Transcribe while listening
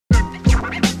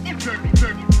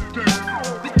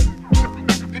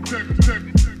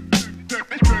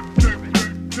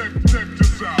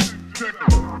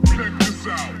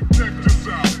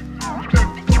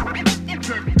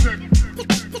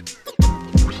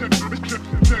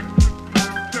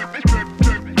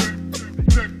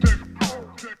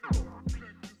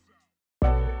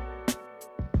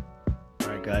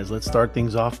let's start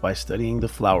things off by studying the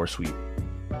flower sweep.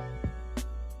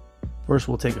 First,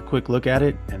 we'll take a quick look at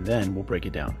it and then we'll break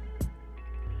it down.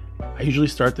 I usually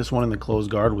start this one in the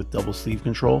closed guard with double sleeve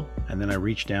control, and then I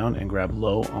reach down and grab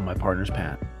low on my partner's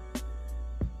pant.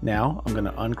 Now I'm going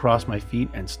to uncross my feet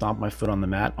and stomp my foot on the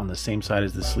mat on the same side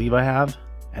as the sleeve I have,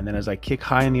 and then as I kick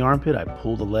high in the armpit, I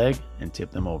pull the leg and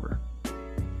tip them over.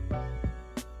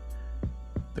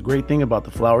 The great thing about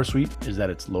the flower sweep is that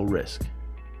it's low risk.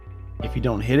 If you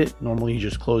don't hit it, normally you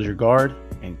just close your guard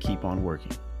and keep on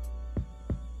working.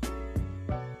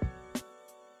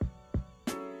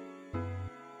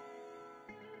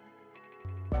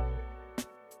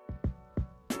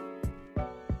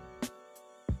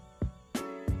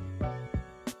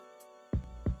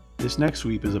 This next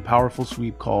sweep is a powerful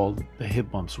sweep called the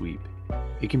hip bump sweep.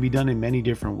 It can be done in many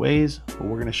different ways, but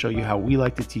we're going to show you how we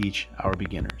like to teach our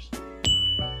beginners.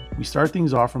 We start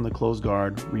things off from the closed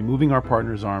guard, removing our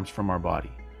partner's arms from our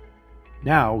body.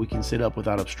 Now we can sit up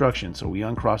without obstruction, so we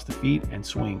uncross the feet and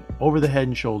swing over the head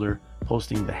and shoulder,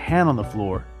 posting the hand on the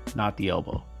floor, not the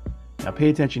elbow. Now pay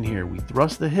attention here, we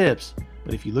thrust the hips,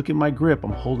 but if you look at my grip,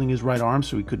 I'm holding his right arm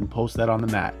so he couldn't post that on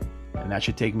the mat, and that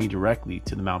should take me directly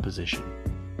to the mount position.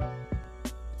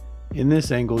 In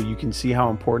this angle, you can see how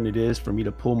important it is for me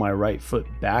to pull my right foot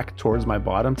back towards my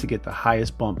bottom to get the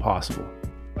highest bump possible.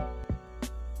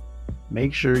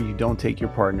 Make sure you don't take your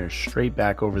partner straight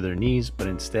back over their knees, but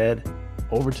instead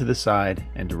over to the side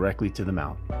and directly to the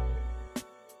mount.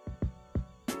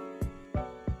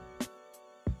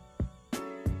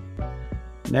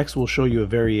 Next, we'll show you a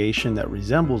variation that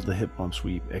resembles the hip bump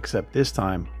sweep, except this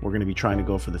time we're going to be trying to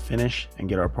go for the finish and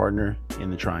get our partner in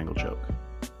the triangle choke.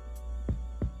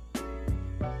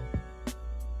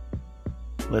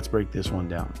 Let's break this one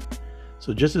down.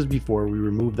 So just as before, we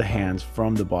remove the hands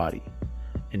from the body.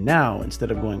 And now, instead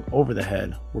of going over the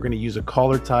head, we're going to use a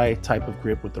collar tie type of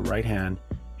grip with the right hand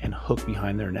and hook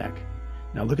behind their neck.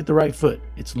 Now look at the right foot,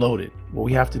 it's loaded. What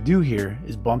we have to do here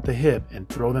is bump the hip and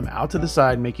throw them out to the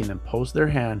side, making them post their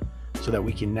hand so that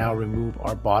we can now remove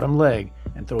our bottom leg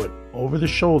and throw it over the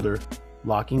shoulder,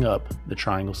 locking up the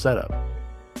triangle setup.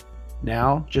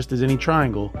 Now, just as any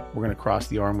triangle, we're going to cross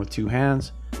the arm with two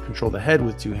hands, control the head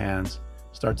with two hands,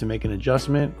 start to make an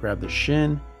adjustment, grab the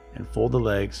shin, and fold the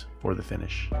legs for the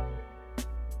finish.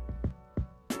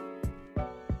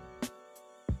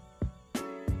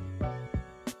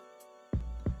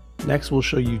 Next, we'll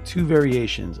show you two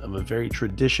variations of a very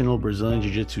traditional Brazilian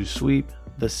Jiu Jitsu sweep,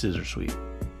 the scissor sweep.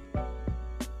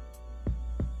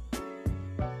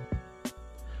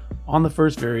 On the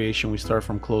first variation, we start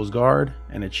from closed guard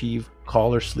and achieve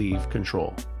collar sleeve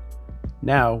control.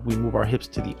 Now we move our hips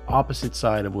to the opposite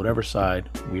side of whatever side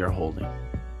we are holding.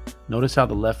 Notice how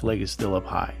the left leg is still up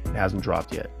high, it hasn't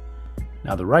dropped yet.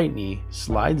 Now the right knee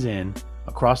slides in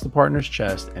across the partner's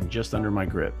chest and just under my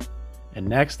grip. And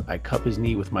next I cup his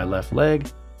knee with my left leg,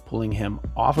 pulling him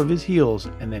off of his heels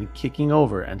and then kicking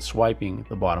over and swiping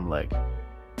the bottom leg.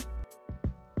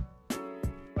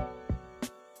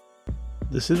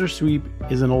 The scissor sweep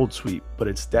is an old sweep, but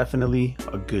it's definitely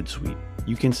a good sweep.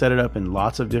 You can set it up in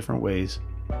lots of different ways,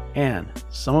 and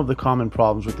some of the common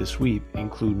problems with this sweep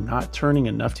include not turning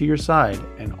enough to your side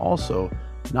and also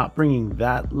not bringing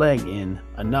that leg in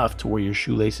enough to where your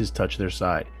shoelaces touch their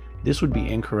side. This would be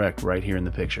incorrect right here in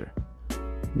the picture.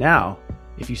 Now,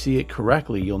 if you see it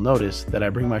correctly, you'll notice that I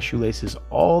bring my shoelaces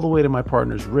all the way to my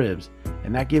partner's ribs,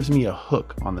 and that gives me a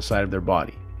hook on the side of their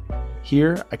body.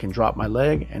 Here, I can drop my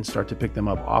leg and start to pick them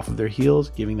up off of their heels,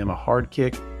 giving them a hard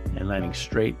kick and landing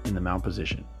straight in the mount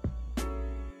position.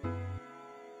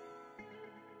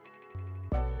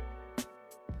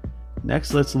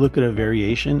 Next, let's look at a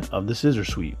variation of the scissor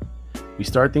sweep. We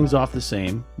start things off the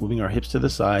same, moving our hips to the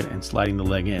side and sliding the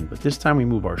leg in, but this time we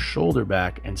move our shoulder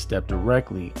back and step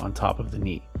directly on top of the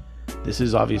knee. This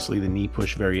is obviously the knee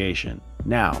push variation.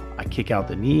 Now, I kick out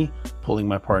the knee, pulling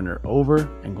my partner over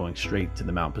and going straight to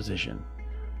the mount position.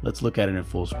 Let's look at it in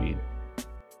full speed.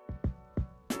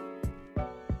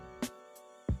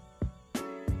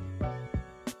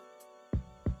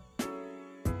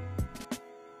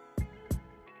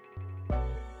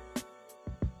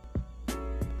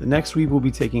 The next sweep we'll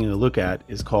be taking a look at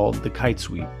is called the kite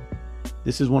sweep.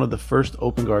 This is one of the first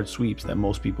open guard sweeps that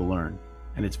most people learn,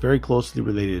 and it's very closely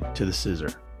related to the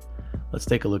scissor. Let's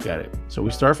take a look at it. So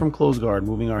we start from closed guard,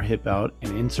 moving our hip out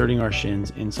and inserting our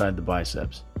shins inside the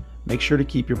biceps. Make sure to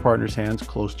keep your partner's hands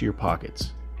close to your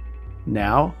pockets.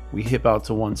 Now we hip out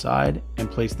to one side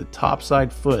and place the top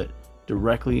side foot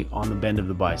directly on the bend of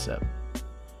the bicep.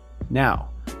 Now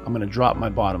I'm going to drop my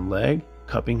bottom leg,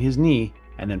 cupping his knee,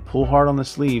 and then pull hard on the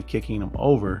sleeve, kicking him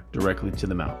over directly to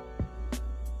the mount.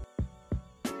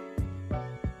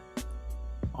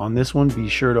 On this one, be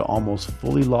sure to almost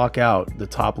fully lock out the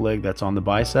top leg that's on the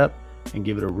bicep and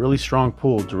give it a really strong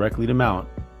pull directly to mount.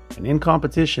 And in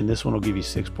competition, this one will give you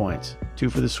 6 points, 2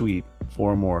 for the sweep,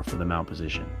 4 more for the mount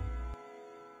position.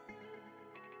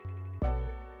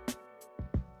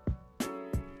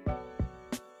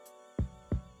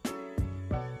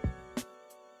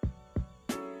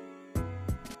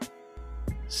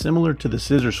 Similar to the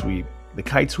scissor sweep, the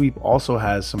kite sweep also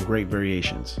has some great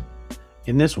variations.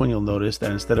 In this one, you'll notice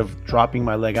that instead of dropping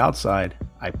my leg outside,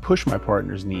 I push my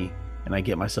partner's knee and I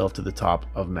get myself to the top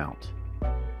of mount.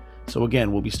 So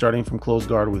again, we'll be starting from closed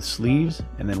guard with sleeves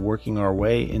and then working our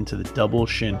way into the double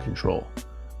shin control.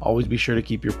 Always be sure to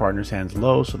keep your partner's hands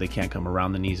low so they can't come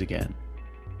around the knees again.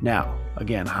 Now,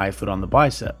 again, high foot on the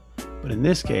bicep, but in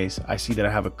this case, I see that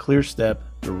I have a clear step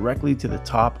directly to the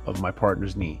top of my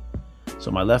partner's knee.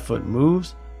 So my left foot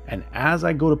moves, and as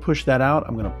I go to push that out,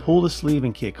 I'm going to pull the sleeve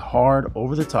and kick hard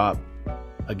over the top,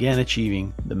 again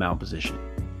achieving the mount position.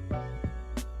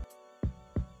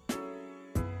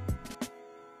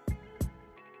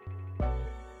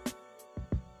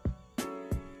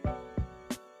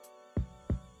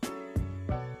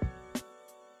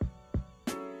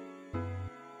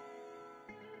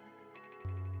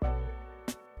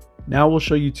 Now we'll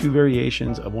show you 2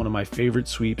 variations of one of my favorite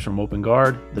sweeps from open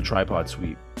guard, the tripod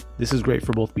sweep. This is great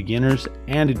for both beginners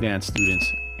and advanced students,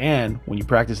 and when you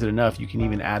practice it enough, you can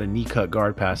even add a knee cut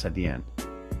guard pass at the end.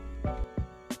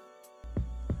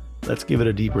 Let's give it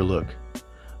a deeper look.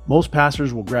 Most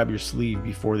passers will grab your sleeve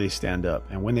before they stand up,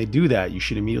 and when they do that, you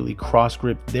should immediately cross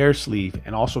grip their sleeve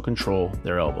and also control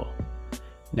their elbow.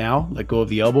 Now, let go of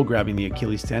the elbow, grabbing the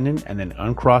Achilles tendon, and then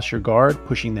uncross your guard,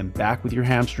 pushing them back with your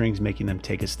hamstrings, making them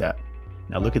take a step.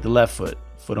 Now look at the left foot,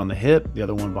 foot on the hip, the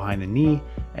other one behind the knee,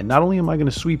 and not only am I going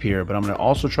to sweep here, but I'm going to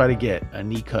also try to get a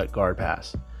knee cut guard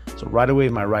pass. So right away,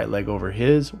 my right leg over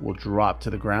his will drop to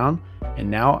the ground, and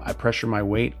now I pressure my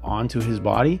weight onto his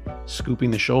body,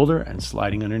 scooping the shoulder and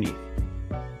sliding underneath.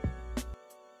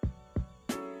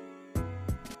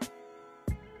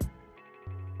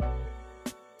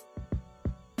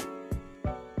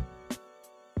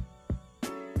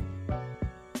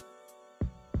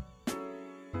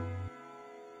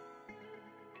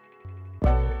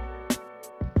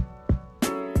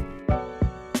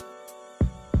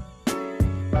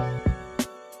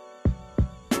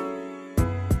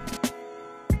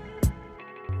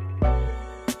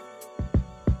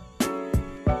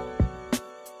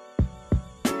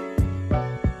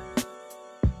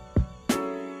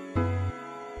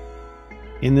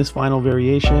 In this final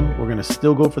variation, we're going to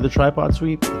still go for the tripod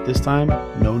sweep, but this time,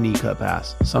 no knee cut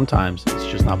pass. Sometimes it's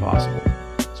just not possible.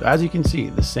 So as you can see,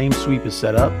 the same sweep is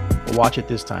set up, but watch it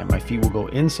this time. My feet will go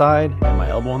inside and my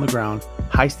elbow on the ground,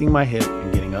 heisting my hip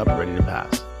and getting up ready to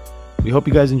pass. We hope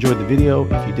you guys enjoyed the video.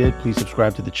 If you did, please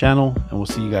subscribe to the channel, and we'll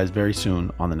see you guys very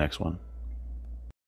soon on the next one.